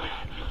 No, you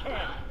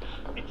can't.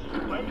 It's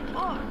too late.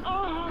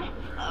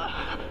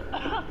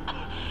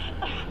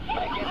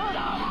 Make it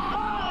stop.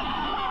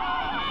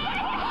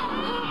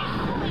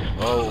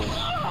 Oh.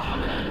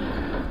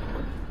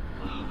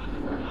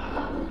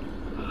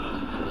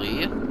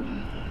 Lee?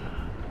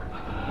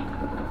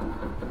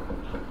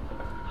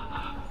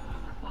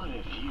 What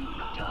have you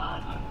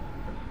done?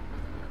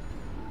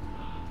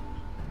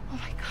 Oh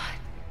my god.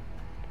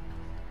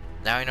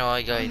 Now I know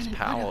I got his Norman and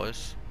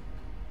powers.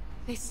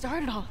 They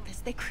started all of this.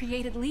 They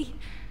created Lee.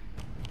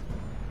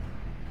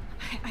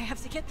 I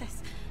have to get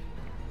this.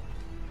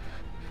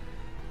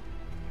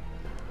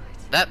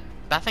 That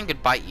thing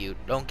could bite you.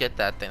 Don't get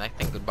that thing. That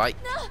thing could bite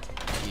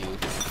you.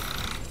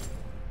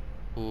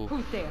 Ooh.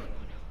 Who's there?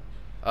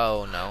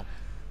 Oh no.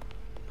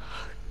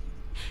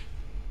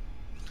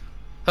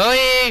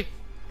 Hurry!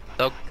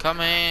 They're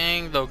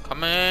coming. They're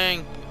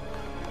coming.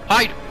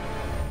 Hide!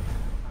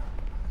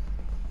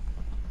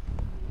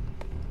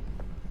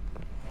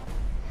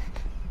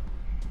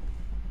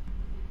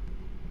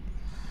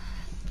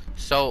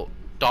 So,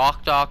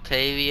 Dr.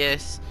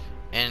 Octavius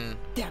and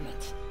Damn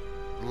it.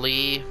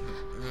 Lee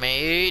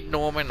made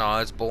Norman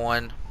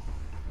Osborn.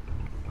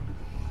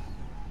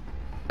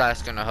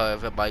 That's gonna hurt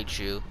if it bites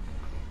you.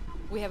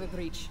 We have a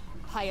breach.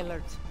 High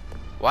alert.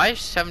 Why is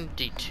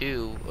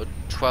 72 or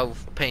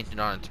 12 painted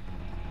on it?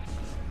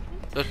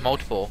 There's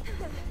multiple.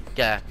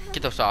 Yeah,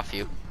 get those off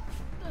you.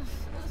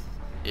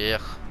 Yeah.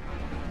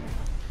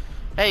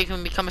 Hey, you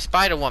can become a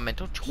Spider-Woman.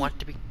 Don't you want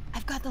to be?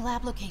 I've got the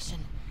lab location.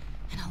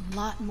 And a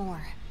lot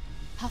more.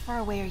 How far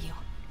away are you?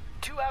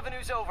 2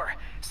 avenues over.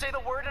 Say the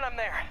word and I'm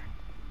there.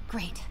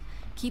 Great.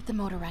 Keep the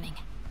motor running.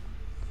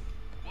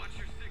 Watch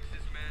your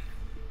sixes, man.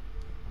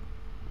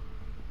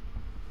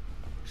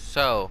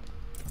 So.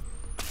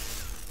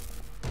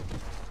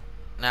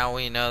 Now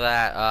we know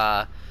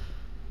that,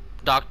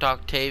 Dr.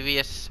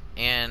 Octavius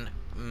and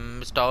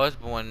Mr.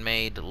 Osborn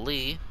made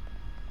Lee.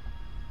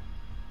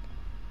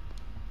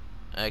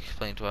 That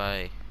explains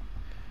why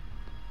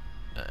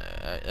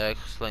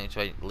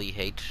Lee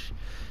hates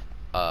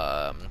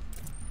that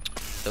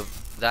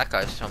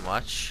guy so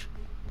much.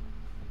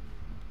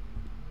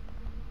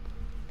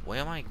 Where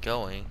am I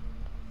going?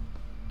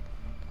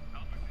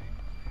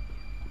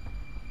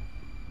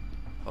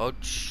 Oh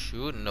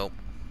shoot, nope.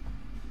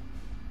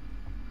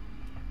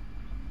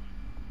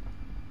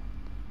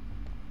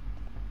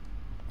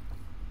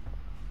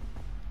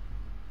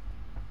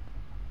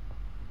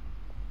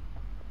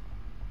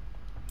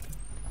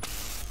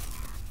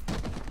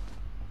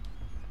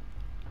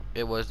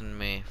 It wasn't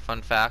me.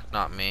 Fun fact,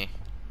 not me.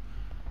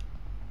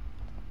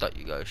 Thought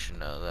you guys should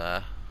know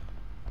that.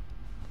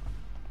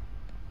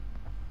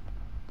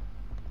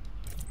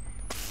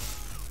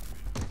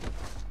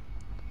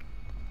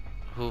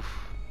 Oof.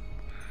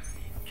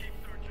 Keep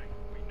searching.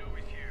 We know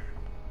he's here.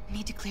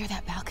 Need to clear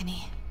that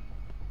balcony.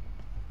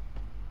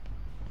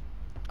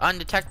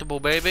 Undetectable,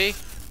 baby.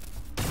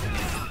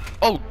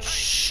 Oh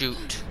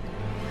shoot.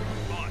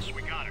 Boss,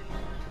 we got her.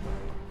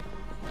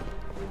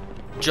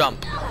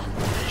 Jump.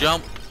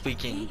 Jump. We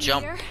can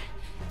jump.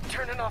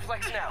 Turning off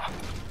Lex now.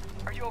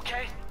 Are you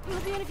okay? We'll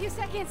be in a few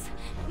seconds.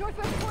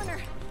 Northwest corner.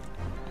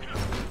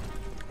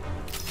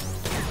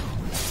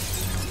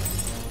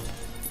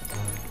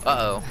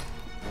 Uh-oh.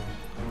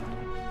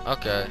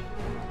 Okay.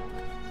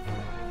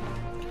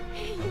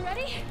 You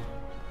ready?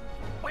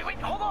 Wait,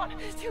 hold on.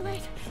 It's too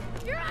late.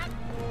 You're up.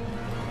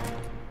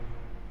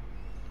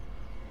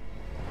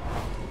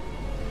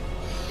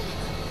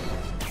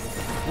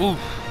 Oof.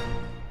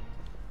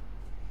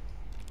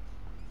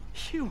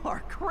 You are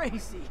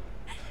crazy.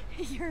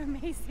 You're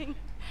amazing.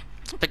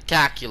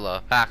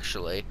 Spectacular,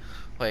 actually.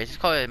 Wait, is this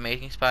called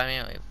Amazing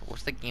Spider-Man? Wait,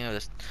 what's the name of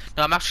this?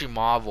 No, I'm actually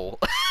Marvel.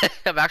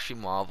 I'm actually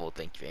Marvel,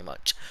 thank you very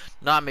much.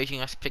 Not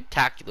Amazing,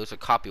 Spectacular, so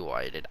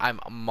copyrighted. I'm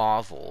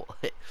Marvel.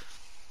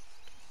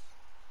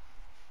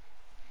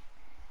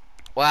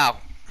 Wow,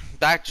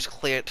 that just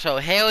cleared. So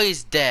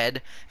Haley's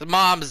dead. His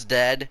mom's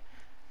dead.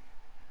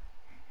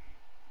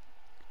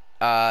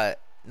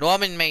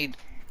 Norman made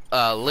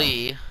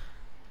Lee.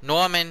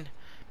 Norman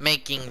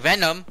making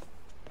Venom.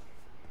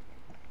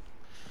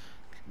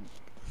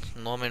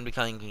 Norman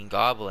becoming Green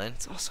Goblin.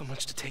 It's all so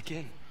much to take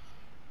in.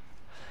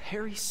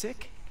 Harry's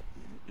sick.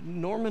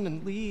 Norman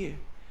and Lee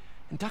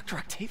and Dr.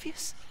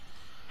 Octavius.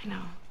 I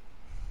know.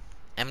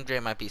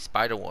 MJ might be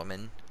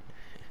Spider-Woman.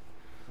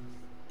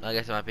 I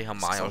guess it might be her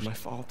Miles. It's all my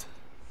fault.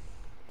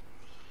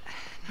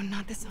 No,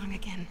 not this song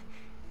again.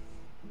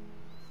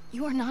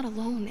 You are not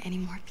alone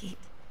anymore, Pete.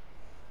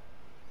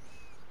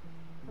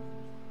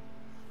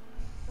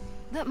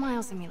 Let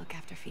Miles and me look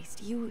after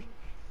Feast. You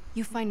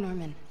find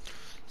Norman.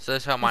 So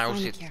that's how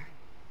Miles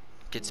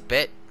gets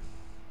bit.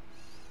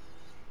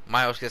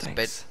 Miles gets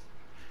bit.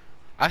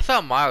 I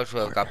thought Miles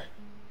would have.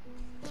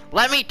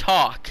 Let me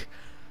talk.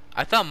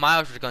 I thought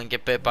Miles was going to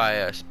get bit by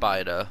a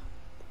spider.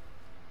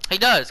 He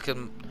does, because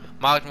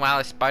Miles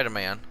Morales is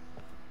Spider-Man.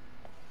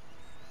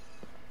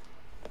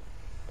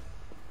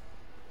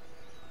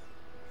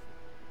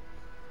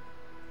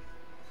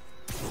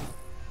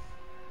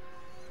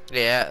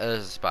 Yeah, it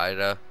is a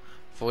spider.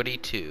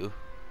 42.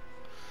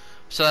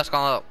 So that's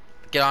gonna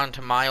get on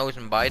to Miles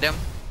and bite him.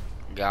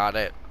 Got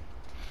it.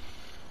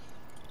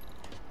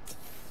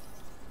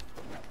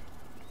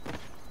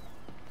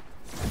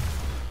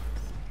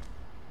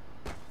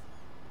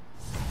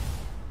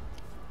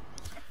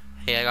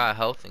 Hey, I got a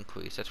health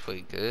increase. That's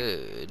pretty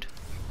good.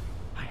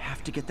 I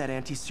have to get that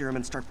anti-serum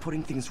and start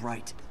putting things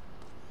right.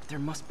 There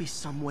must be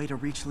some way to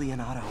reach Lee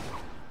and Otto.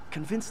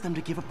 Convince them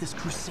to give up this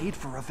crusade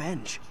for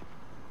revenge.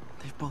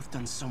 They've both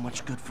done so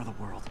much good for the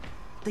world.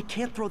 They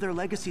can't throw their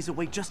legacies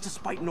away just to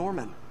spite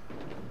Norman.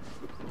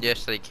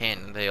 Yes, they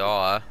can. They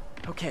are.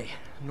 Okay,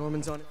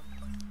 Norman's on it.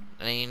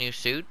 Any new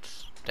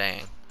suits?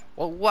 Dang.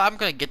 Well, I'm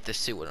gonna get this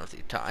suit one of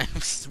these times.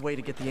 It's a way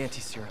to get the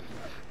anti-serum.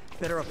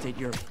 Better update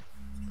Yuri.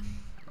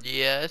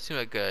 Yeah, that seems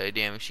like a good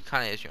idea. I mean, she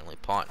kind of is your only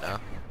partner.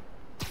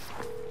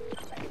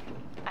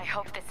 I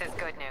hope this is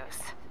good news.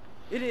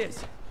 It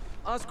is.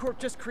 Oscorp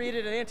just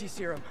created an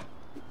anti-serum.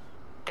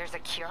 There's a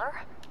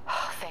cure?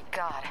 Oh, thank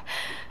God.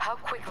 How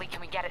quickly can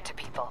we get it to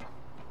people?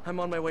 I'm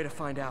on my way to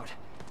find out.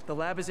 The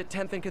lab is at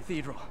 10th and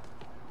Cathedral.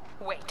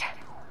 Wait.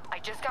 I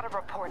just got a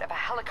report of a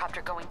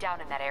helicopter going down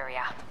in that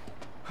area.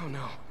 Oh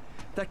no.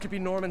 That could be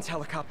Norman's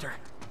helicopter.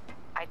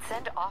 I'd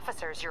send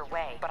officers your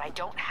way, but I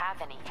don't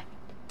have any.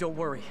 Don't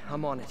worry,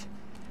 I'm on it.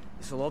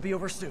 This will all be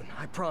over soon,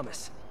 I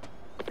promise.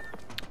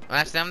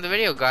 That's the end of the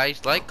video,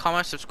 guys. Like,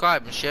 comment,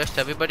 subscribe, and share to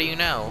everybody you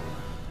know.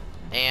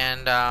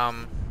 And,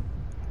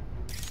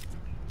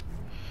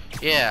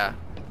 yeah.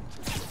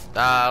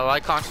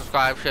 Like, comment,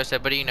 subscribe, share to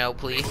everybody you know,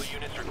 please.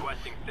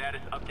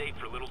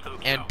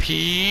 And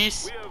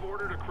peace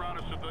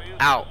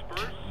out.